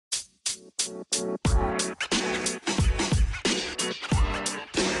Hey,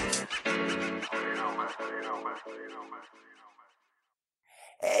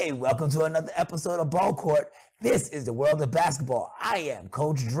 welcome to another episode of Ball Court. This is the world of basketball. I am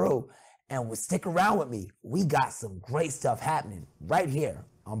Coach Drew, and stick around with me. We got some great stuff happening right here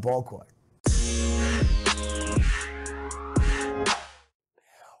on Ball Court.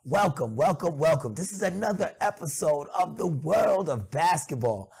 Welcome, welcome, welcome. This is another episode of the world of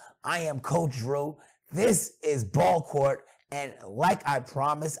basketball. I am Coach Drew. This is Ball Court, and like I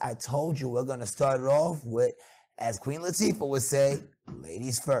promised, I told you we're going to start it off with, as Queen Latifah would say,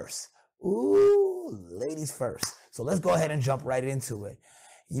 ladies first. Ooh, ladies first. So let's go ahead and jump right into it.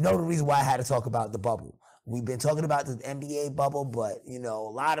 You know the reason why I had to talk about the bubble. We've been talking about the NBA bubble, but a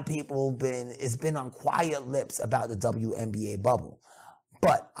lot of people it's been on quiet lips about the WNBA bubble.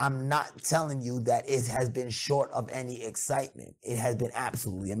 But I'm not telling you that it has been short of any excitement. It has been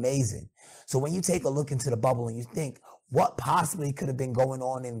absolutely amazing. So when you take a look into the bubble and you think what possibly could have been going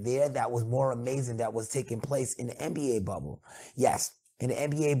on in there that was more amazing that was taking place in the NBA bubble. Yes, in the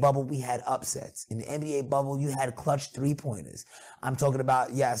NBA bubble, we had upsets. In the NBA bubble, you had clutch three-pointers. I'm talking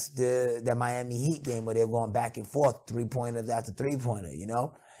about, yes, the Miami Heat game where they're going back and forth, three-pointer after three-pointer,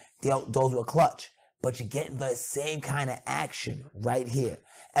 Those were clutch. But you're getting the same kind of action right here.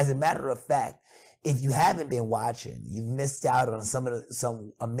 As a matter of fact, if you haven't been watching, you've missed out on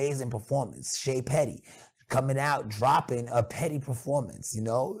some amazing performance. Shea Petty coming out, dropping a Petty performance,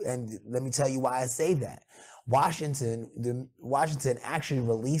 and let me tell you why I say that. Washington actually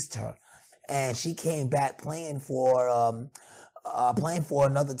released her, and she came back playing for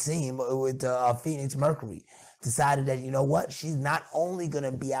another team with Phoenix Mercury. Decided that, she's not only going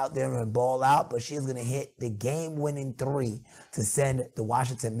to be out there and ball out, but she's going to hit the game-winning three to send the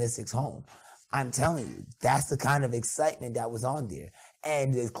Washington Mystics home. I'm telling you, that's the kind of excitement that was on there.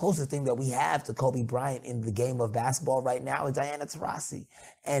 And the closest thing that we have to Kobe Bryant in the game of basketball right now is Diana Taurasi.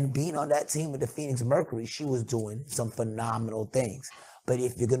 And being on that team with the Phoenix Mercury, she was doing some phenomenal things. But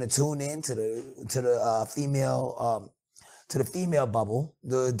if you're going to tune in to the female bubble,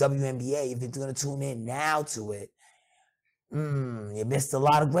 the WNBA, if you're going to tune in now to it, you missed a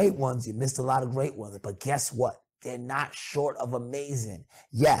lot of great ones. But guess what? They're not short of amazing.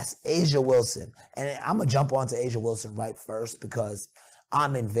 Yes, A'ja Wilson. And I'm going to jump on to A'ja Wilson right first because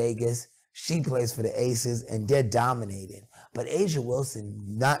I'm in Vegas. She plays for the Aces, and they're dominating. But A'ja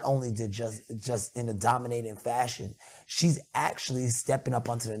Wilson not only did just in a dominating fashion, she's actually stepping up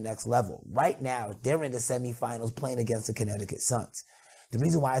onto the next level. Right now, they're in the semifinals playing against the Connecticut Suns. The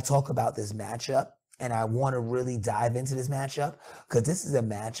reason why I talk about this matchup, and I want to really dive into this matchup, because this is a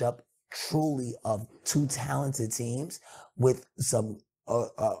matchup truly of two talented teams with some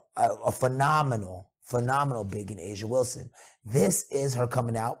a phenomenal big in A'ja Wilson. This is her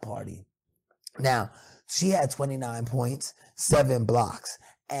coming out party. Now, she had 29 points, 7 blocks,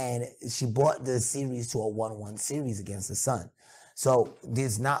 and she brought the series to a 1-1 series against the Sun. So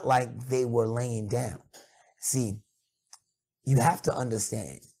it's not like they were laying down. See, you have to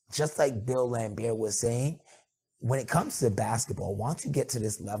understand, just like Bill Laimbeer was saying, when it comes to basketball, once you get to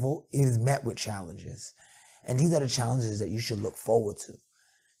this level, it is met with challenges. And these are the challenges that you should look forward to.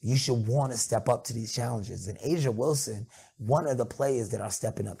 You should want to step up to these challenges. And A'ja Wilson, one of the players that are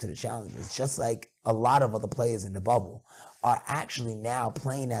stepping up to the challenges, just like a lot of other players in the bubble, are actually now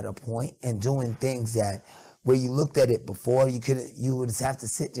playing at a point and doing things that where you looked at it before, you would just have to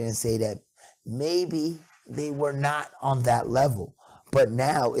sit there and say that maybe they were not on that level. But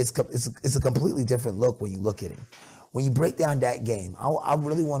now it's a completely different look when you look at it. When you break down that game, I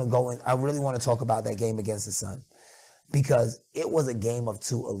really want to talk about that game against the Sun, because it was a game of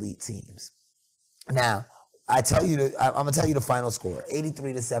two elite teams. Now, I'm gonna tell you the final score,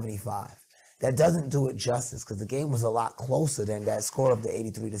 83-75. That doesn't do it justice because the game was a lot closer than that score of the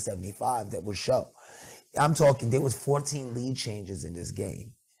 83-75 that would show. I'm talking there was 14 lead changes in this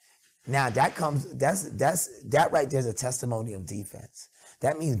game. Now that right there's a testimony of defense.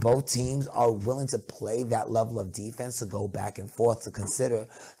 That means both teams are willing to play that level of defense to go back and forth to consider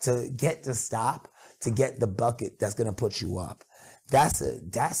to get the stop, to get the bucket that's going to put you up. Those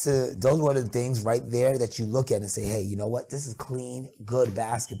were the things right there that you look at and say, hey, you know what? This is clean, good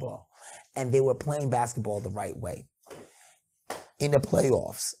basketball. And they were playing basketball the right way. In the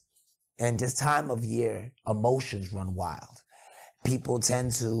playoffs, and this time of year, emotions run wild. People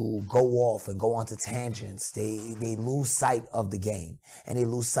tend to go off and go onto tangents. They lose sight of the game, and they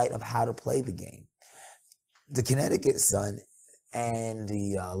lose sight of how to play the game. The Connecticut Sun and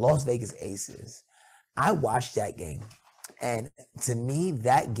the Las Vegas Aces, I watched that game, and to me,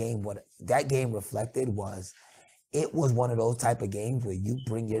 what that game reflected was it was one of those type of games where you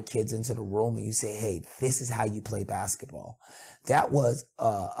bring your kids into the room and you say, hey, this is how you play basketball. That was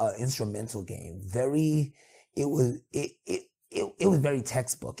an instrumental game. It was very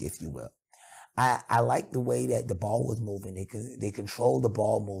textbook, if you will. I like the way that the ball was moving. They controlled the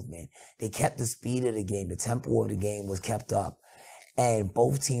ball movement. They kept the speed of the game. The tempo of the game was kept up. And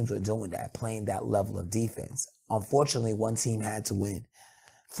both teams were doing that, playing that level of defense. Unfortunately, one team had to win.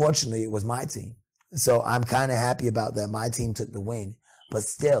 Fortunately, it was my team. So I'm kind of happy about that. My team took the win. But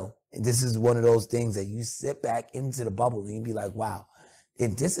still, this is one of those things that you sit back into the bubble and you be like, wow,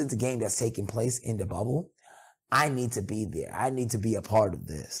 if this is the game that's taking place in the bubble, I need to be there. I need to be a part of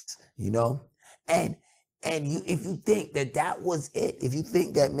this, you know? And if you think that was it, if you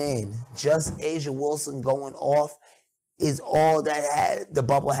think that, man, just A'ja Wilson going off is all that the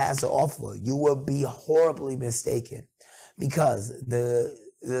bubble has to offer, you will be horribly mistaken, because the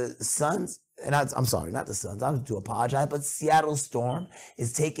Suns, and I'm sorry, not the Suns, I have to apologize, but Seattle Storm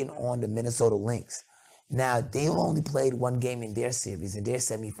is taking on the Minnesota Lynx. Now, they only played one game in their series, in their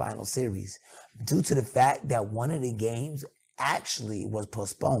semifinal series, due to the fact that one of the games actually was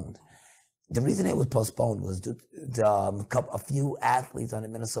postponed. The reason it was postponed was a few athletes on the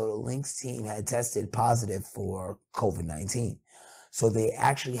Minnesota Lynx team had tested positive for COVID-19. So they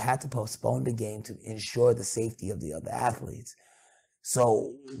actually had to postpone the game to ensure the safety of the other athletes.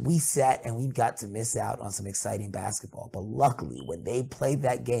 So we sat and we got to miss out on some exciting basketball. But luckily, when they played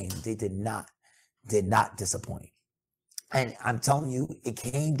that game, they did not disappoint. And I'm telling you, it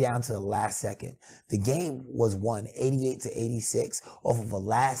came down to the last second. The game was won 88-86 off of a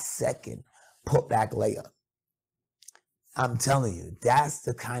last second putback layup. I'm telling you, that's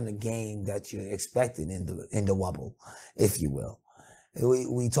the kind of game that you're expecting in the wobble, if you will.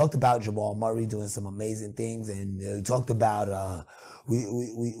 We talked about Jamal Murray doing some amazing things, and we talked about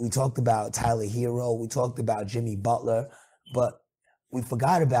we talked about Tyler Hero, we talked about Jimmy Butler, but we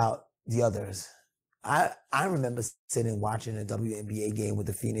forgot about the others. I remember sitting watching a WNBA game with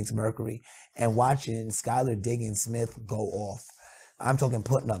the Phoenix Mercury and watching Skylar Diggins-Smith go off. I'm talking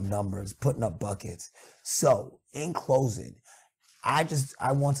putting up numbers, putting up buckets. So in closing, I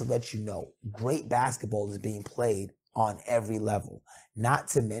want to let you know, great basketball is being played on every level. Not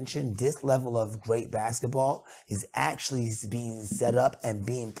to mention, this level of great basketball is actually being set up and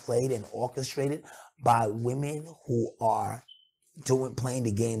being played and orchestrated by women who are playing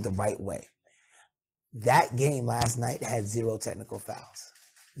the game the right way. That game last night had 0 technical fouls.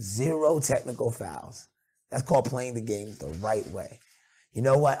 0 technical fouls. That's called playing the game the right way. You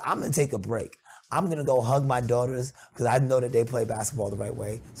know what? I'm going to take a break. I'm going to go hug my daughters because I know that they play basketball the right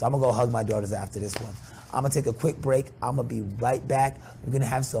way. So I'm going to go hug my daughters after this one. I'm going to take a quick break. I'm going to be right back. We're going to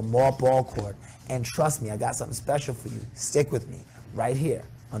have some more ball court. And trust me, I got something special for you. Stick with me right here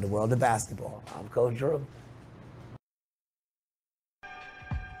on The World of Basketball. I'm Coach Drew.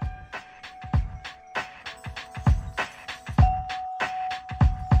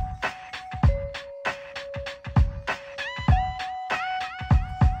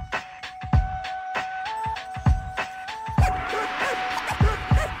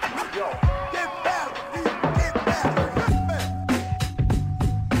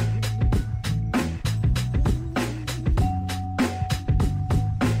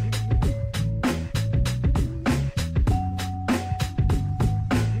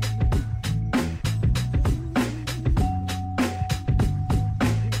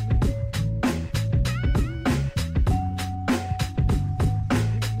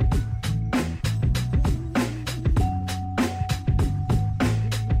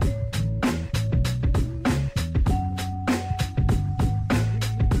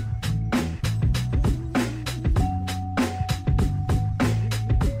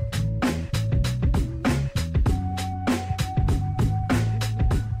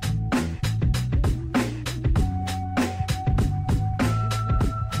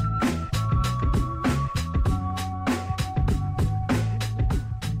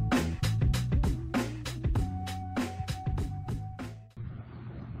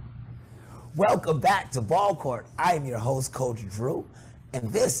 Welcome back to Ball Court. I am your host, Coach Drew,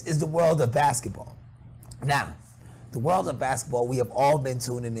 and this is the world of basketball. Now, the world of basketball, we have all been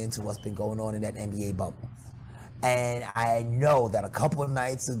tuning into what's been going on in that NBA bubble. And I know that a couple of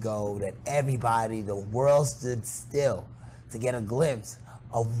nights ago that everybody, the world stood still to get a glimpse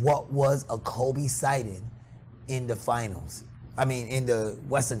of what was a Kobe sighting in the finals. In the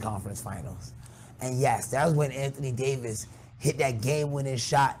Western Conference Finals. And yes, that was when Anthony Davis hit that game-winning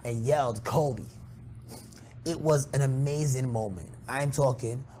shot and yelled, Kobe. It was an amazing moment. I'm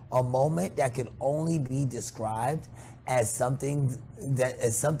talking a moment that could only be described as something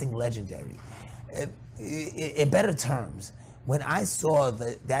legendary. in better terms, when I saw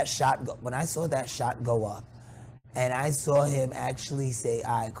that shot when I saw that shot go up, and I saw him actually say,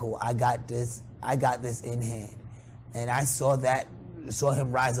 "All right, cool, I got this in hand," and I saw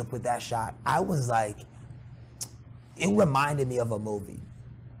him rise up with that shot. I was like, it reminded me of a movie.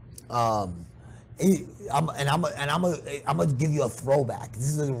 Um, I'm gonna give you a throwback. This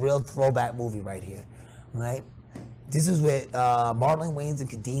is a real throwback movie right here, right? This is with Marlon Wayans and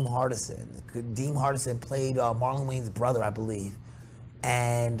Kadeem Hardison. Kadeem Hardison played Marlon Wayans' brother, I believe,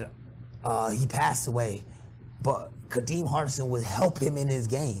 and he passed away. But Kadeem Hardison would help him in his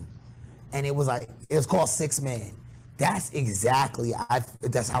game, and it was called Six Man. That's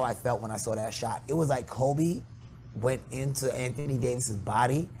how I felt when I saw that shot. It was like Kobe went into Anthony Davis's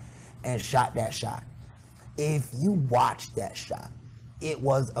body and shot that shot. If you watch that shot, it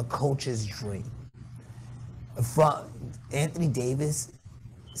was a coach's dream. From Anthony Davis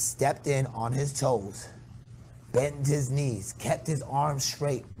stepped in on his toes, bent his knees, kept his arms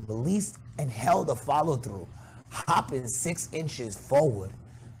straight, released and held a follow through, hopping 6 inches forward.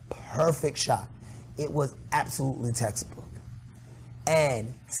 Perfect shot. It was absolutely textbook.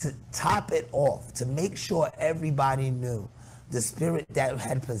 And to top it off, to make sure everybody knew the spirit that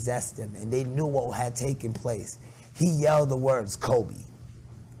had possessed him and they knew what had taken place, he yelled the words, "Kobe."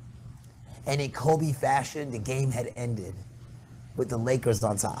 And in Kobe fashion, the game had ended with the Lakers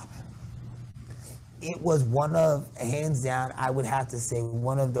on top. It was hands down, I would have to say,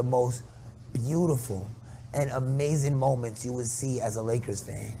 one of the most beautiful and amazing moments you would see as a Lakers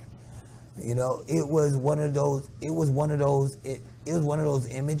fan. You know, it was one of those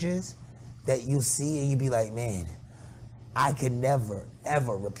images that you see and you be like, man, I could never,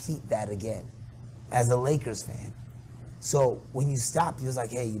 ever repeat that again as a Lakers fan. So when you stopped, you was like,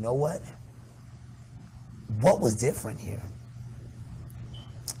 hey, you know what? What was different here?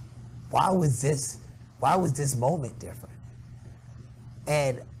 Why was this moment different?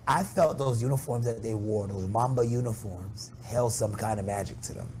 And I felt those uniforms that they wore, those Mamba uniforms, held some kind of magic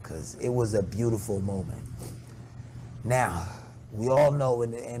to them because it was a beautiful moment. Now, we all know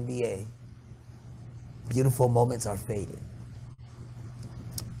in the NBA, beautiful moments are fading.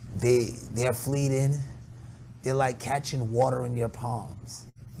 They're fleeting. They're like catching water in your palms.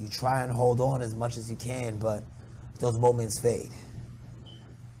 You try and hold on as much as you can, but those moments fade.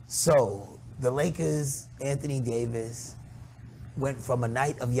 So the Lakers, Anthony Davis, went from a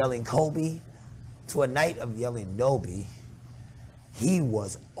night of yelling Kobe to a night of yelling Nobe. He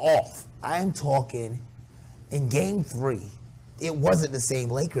was off. I'm talking in game 3, it wasn't the same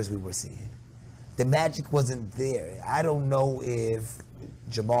Lakers we were seeing. The magic wasn't there. I don't know if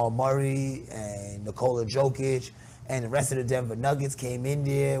Jamal Murray and Nikola Jokic and the rest of the Denver Nuggets came in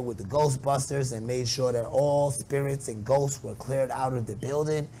there with the Ghostbusters and made sure that all spirits and ghosts were cleared out of the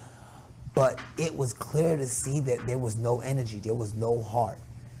building. But it was clear to see that there was no energy, there was no heart.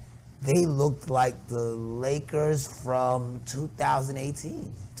 They looked like the Lakers from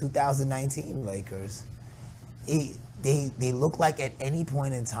 2018, 2019 Lakers. They looked like at any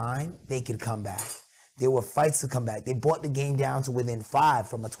point in time, they could come back. There were fights to come back. They brought the game down to within 5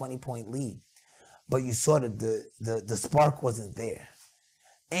 from a 20-point lead. But you saw that the spark wasn't there.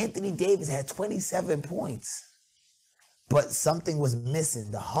 Anthony Davis had 27 points, but something was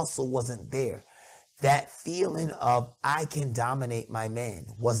missing. The hustle wasn't there. That feeling of I can dominate my man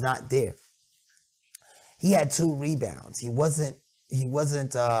was not there. He had 2 rebounds. He wasn't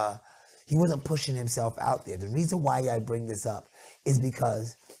pushing himself out there. The reason why I bring this up is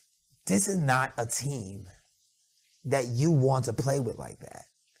because this is not a team that you want to play with like that.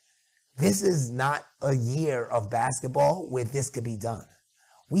 This is not a year of basketball where this could be done.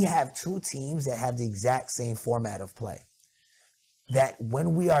 We have 2 teams that have the exact same format of play. That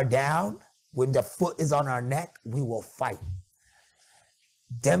when we are down, when the foot is on our neck, we will fight.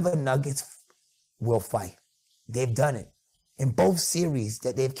 Denver Nuggets will fight. They've done it. In both series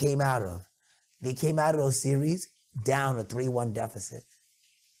that they've came out of, they came out of those series down a 3-1 deficit.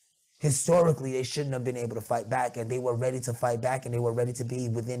 Historically, they shouldn't have been able to fight back, and they were ready to fight back, and they were ready to be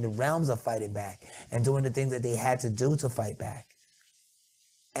within the realms of fighting back and doing the things that they had to do to fight back.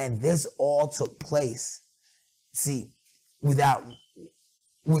 And this all took place, within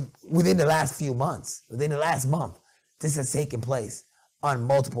the last few months, within the last month, this has taken place on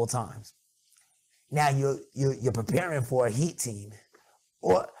multiple times. Now you're preparing for a Heat team,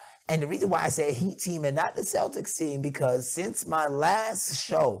 and the reason why I say a Heat team and not the Celtics team, because since my last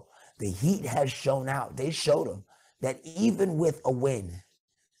show, the Heat has shown out. They showed them that even with a win,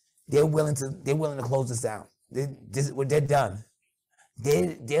 they're willing to close this down. They're done.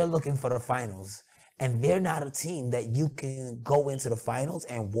 They're looking for the finals, And they're not a team that you can go into the finals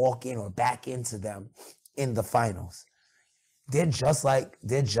and walk in or back into them in the finals. They're just like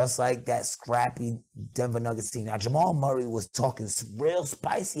that scrappy Denver Nuggets team. Now, Jamal Murray was talking real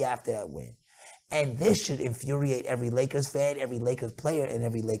spicy after that win. And this should infuriate every Lakers fan, every Lakers player, and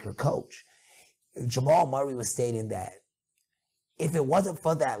every Laker coach. Jamal Murray was stating that if it wasn't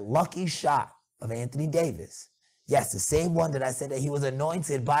for that lucky shot of Anthony Davis, yes, the same one that I said that he was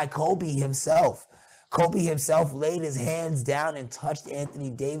anointed by Kobe himself. Kobe himself laid his hands down and touched Anthony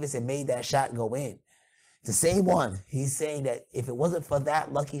Davis and made that shot go in. The same one. He's saying that if it wasn't for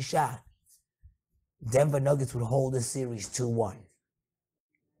that lucky shot, Denver Nuggets would hold the series 2-1.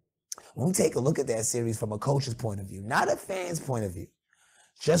 When we take a look at that series from a coach's point of view, not a fan's point of view,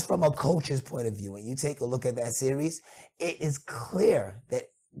 just from a coach's point of view, when you take a look at that series, it is clear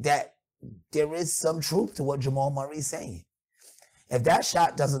that there is some truth to what Jamal Murray is saying. If that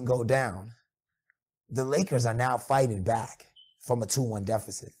shot doesn't go down, the Lakers are now fighting back from a 2-1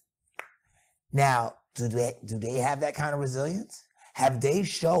 deficit. Now, do they have that kind of resilience? Have they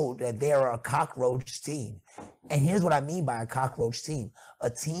showed that they are a cockroach team? And here's what I mean by a cockroach team. A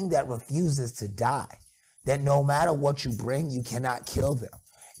team that refuses to die. That no matter what you bring, you cannot kill them.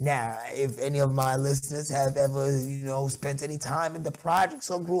 Now, if any of my listeners have ever, spent any time in the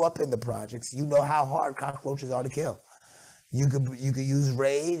projects or grew up in the projects, you know how hard cockroaches are to kill. You could use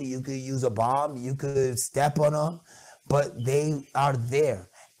raid, you could use a bomb, you could step on them, but they are there.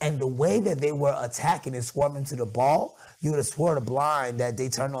 And the way that they were attacking and swarming to the ball, you would have sworn a blind that they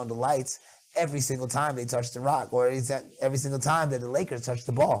turned on the lights every single time they touched the rock, or every single time that the Lakers touched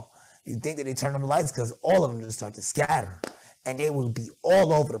the ball. You'd think that they turned on the lights because all of them just start to scatter. And they will be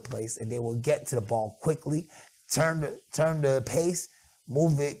all over the place, and they will get to the ball quickly, turn the pace,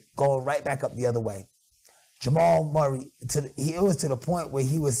 move it, going right back up the other way. Jamal Murray, it was to the point where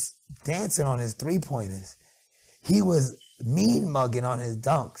he was dancing on his three-pointers. He was mean mugging on his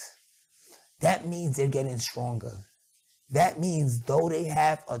dunks. That means they're getting stronger. That means though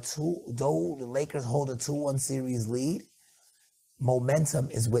the Lakers hold a 2-1 series lead, momentum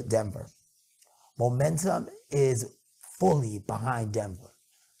is with Denver. Momentum is fully behind Denver.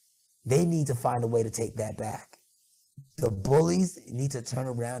 They need to find a way to take that back. The bullies need to turn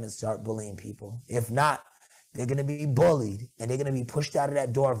around and start bullying people. If not, they're going to be bullied and they're going to be pushed out of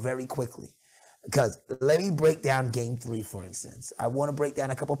that door very quickly. Because let me break down Game 3, for instance. I want to break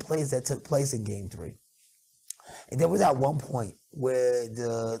down a couple plays that took place in Game 3. And there was at one point where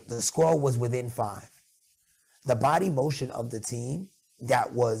the score was within 5. The body motion of the team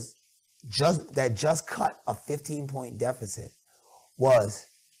that just cut a 15-point deficit was,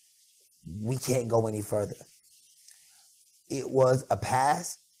 we can't go any further. It was a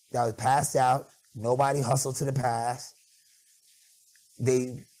pass that was passed out. Nobody hustled to the pass.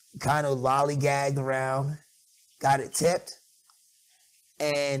 They kind of lollygagged around, got it tipped,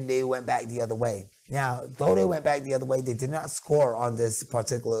 and they went back the other way. Now, though they went back the other way, they did not score on this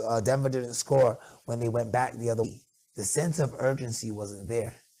particular, Denver didn't score when they went back the other way. The sense of urgency wasn't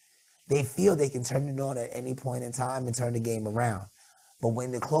there. They feel they can turn it on at any point in time and turn the game around. But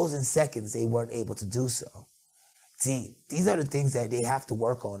when the closing seconds, they weren't able to do so. See, these are the things that they have to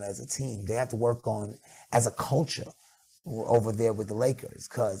work on as a team. They have to work on as a culture over there with the Lakers.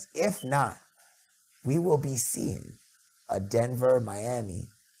 Because if not, we will be seeing a Denver-Miami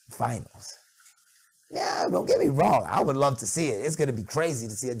finals. Now, don't get me wrong. I would love to see it. It's going to be crazy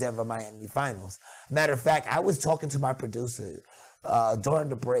to see a Denver-Miami finals. Matter of fact, I was talking to my producer during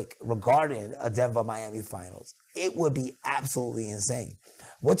the break regarding a Denver-Miami finals. It would be absolutely insane.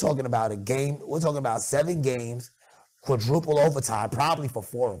 We're talking about a game. We're talking about 7 games, quadruple overtime, probably for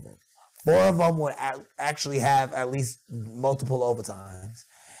 4 of them. 4 of them would actually have at least multiple overtimes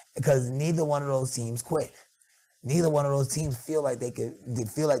because neither one of those teams quit. Neither one of those teams feel like they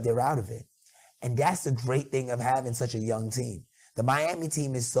feel like they're out of it. And that's the great thing of having such a young team. The Miami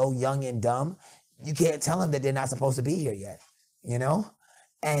team is so young and dumb, you can't tell them that they're not supposed to be here yet, you know?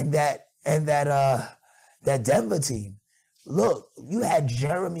 And that Denver team, look, you had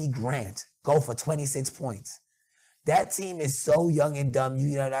Jeremy Grant go for 26 points. That team is so young and dumb,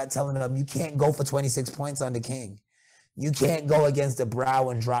 you're not telling them you can't go for 26 points on the King. You can't go against the Brow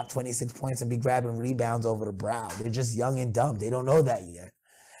and drop 26 points and be grabbing rebounds over the Brow. They're just young and dumb. They don't know that yet.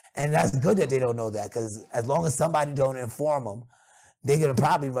 And that's good that they don't know that, because as long as somebody don't inform them, they're going to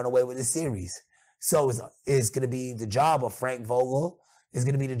probably run away with the series. So it's going to be the job of Frank Vogel, it's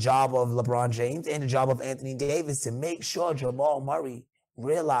going to be the job of LeBron James, and the job of Anthony Davis to make sure Jamal Murray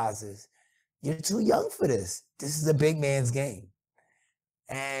realizes you're too young for this. This is a big man's game.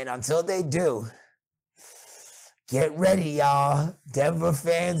 And until they do, get ready, y'all. Denver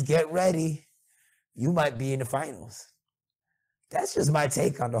fans, get ready. you might be in the finals. That's just my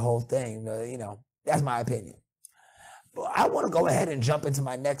take on the whole thing. That's my opinion. But I want to go ahead and jump into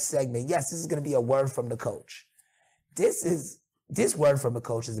my next segment. Yes, this is going to be a word from the coach. This word from the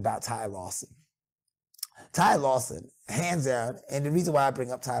coach is about Ty Lawson. Ty Lawson, hands down, and the reason why I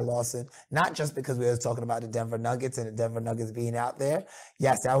bring up Ty Lawson, not just because we were talking about the Denver Nuggets and the Denver Nuggets being out there.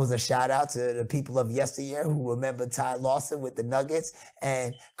 Yes, that was a shout out to the people of yesteryear who remember Ty Lawson with the Nuggets,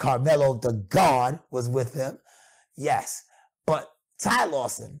 and Carmelo the God was with him. Yes, but Ty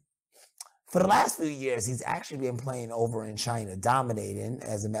Lawson, for the last few years, he's actually been playing over in China, dominating,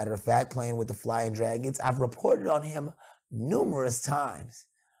 as a matter of fact, playing with the Flying Dragons. I've reported on him numerous times,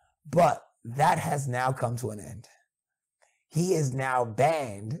 but that has now come to an end. He is now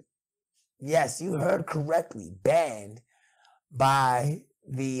banned. Yes, you heard correctly, banned by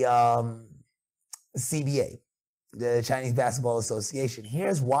the CBA, the Chinese Basketball Association.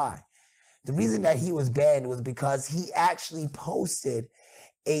 Here's why. The reason that he was banned was because he actually posted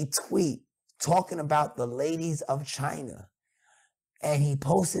a tweet talking about the ladies of China. And he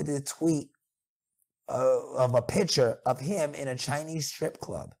posted a tweet of a picture of him in a Chinese strip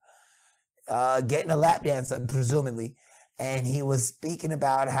club, getting a lap dance, presumably. And he was speaking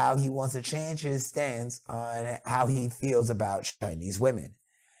about how he wants to change his stance on how he feels about Chinese women.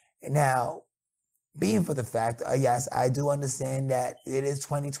 Now, being for the fact, yes, I do understand that it is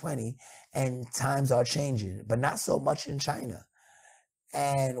 2020 and times are changing, but not so much in China.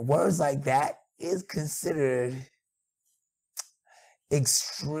 And words like that is considered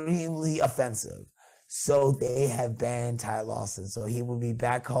extremely offensive. So they have banned Ty Lawson. So he will be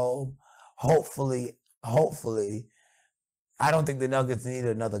back home. Hopefully. I don't think the Nuggets need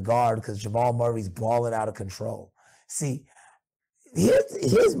another guard because Jamal Murray's balling out of control. See,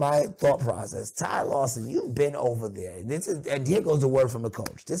 here's my thought process. Ty Lawson, you've been over there. And here goes the word from the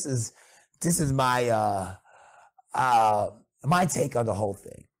coach. This is my my take on the whole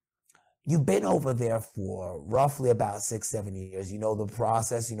thing. You've been over there for roughly about 6-7 years. You know the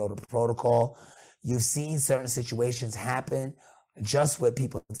process, you know the protocol. You've seen certain situations happen just with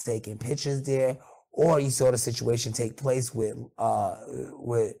people taking pictures there, or you saw the situation take place with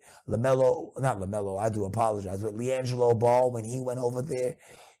LaMelo, not LaMelo, I do apologize, with LiAngelo Ball when he went over there.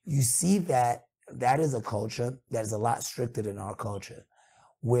 You see that is a culture that is a lot stricter than our culture,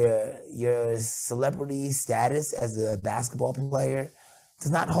 where your celebrity status as a basketball player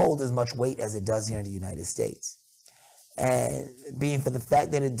does not hold as much weight as it does here in the United States. And being for the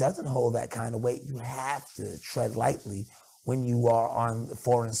fact that it doesn't hold that kind of weight, you have to tread lightly when you are on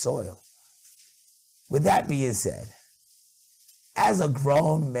foreign soil. With that being said, as a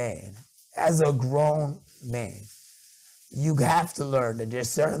grown man, you have to learn that there's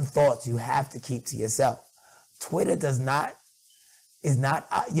certain thoughts you have to keep to yourself. Twitter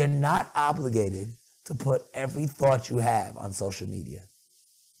you're not obligated to put every thought you have on social media.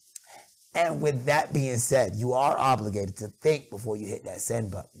 And with that being said, you are obligated to think before you hit that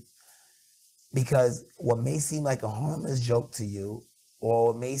send button. Because what may seem like a harmless joke to you, or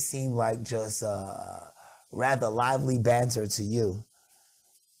what may seem like just rather lively banter to you,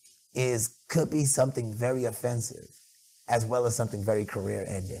 could be something very offensive, as well as something very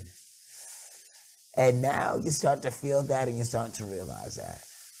career-ending. And now you start to feel that, and you're starting to realize that.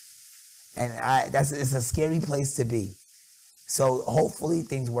 And it's a scary place to be. So hopefully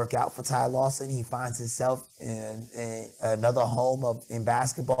things work out for Ty Lawson. He finds himself in another home in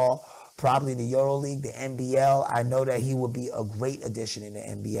basketball, probably the EuroLeague, the NBL. I know that he would be a great addition in the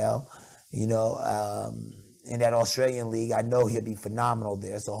NBL. In that Australian league, I know he'll be phenomenal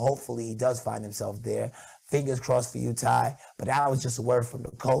there. So hopefully he does find himself there. Fingers crossed for you, Ty. But that was just a word from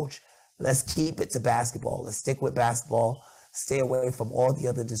the coach. Let's keep it to basketball. Let's stick with basketball. Stay away from all the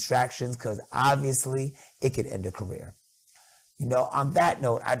other distractions, because obviously it could end a career. On that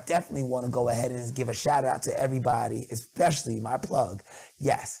note, I definitely want to go ahead and give a shout out to everybody, especially my plug.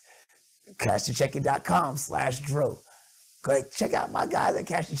 Yes, CashToChecking.com/Drew. Go ahead, check out my guys at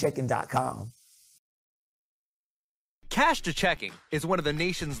CashToChecking.com. Cash to Checking is one of the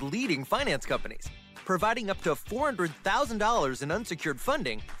nation's leading finance companies, providing up to $400,000 in unsecured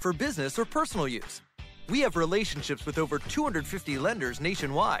funding for business or personal use. We have relationships with over 250 lenders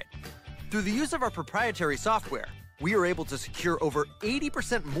nationwide. Through the use of our proprietary software, we are able to secure over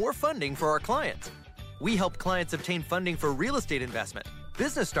 80% more funding for our clients. We help clients obtain funding for real estate investment,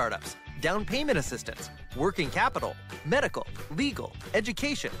 business startups, down payment assistance, working capital, medical, legal,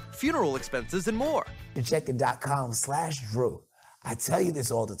 education, funeral expenses, and more. CashToChecking.com/Drew. I tell you this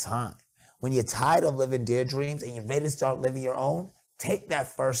all the time. When you're tired of living their dreams and you're ready to start living your own, take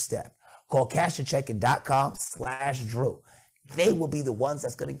that first step. Call CashToChecking.com/Drew. They will be the ones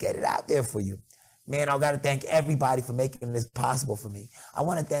that's going to get it out there for you. Man, I got to thank everybody for making this possible for me. I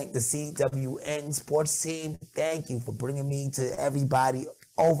want to thank the CWN sports team. Thank you for bringing me to everybody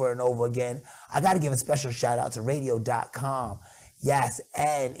over and over again. I got to give a special shout out to radio.com. Yes,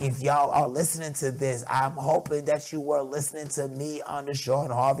 and if y'all are listening to this, I'm hoping that you were listening to me on the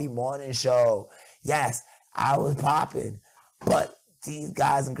Sean Harvey Morning Show. Yes, I was popping, but these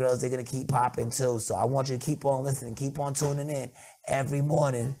guys and girls, they're going to keep popping too. So I want you to keep on listening, keep on tuning in every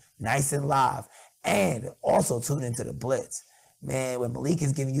morning, nice and live. And also tune into the Blitz. Man, when Malik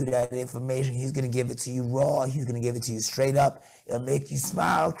is giving you that information, he's going to give it to you raw. He's going to give it to you straight up. It'll make you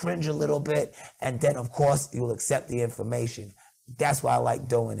smile, cringe a little bit. And then, of course, you'll accept the information. That's why I like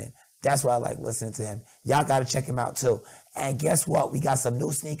doing it. That's why I like listening to him. Y'all got to check him out too. And guess what? We got some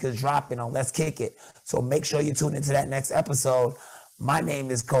new sneakers dropping on Let's Kick It. So make sure you tune into that next episode. My name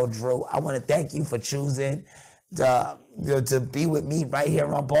is Coach Drew. I want to thank you for choosing to be with me right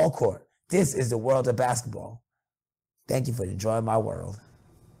here on Ball Court. This is the world of basketball. Thank you for enjoying my world.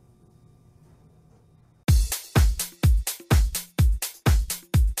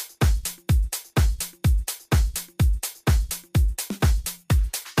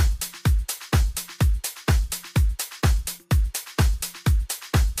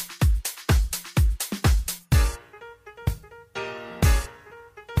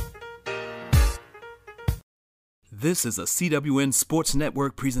 This is a CWN Sports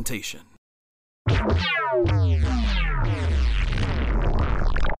Network presentation.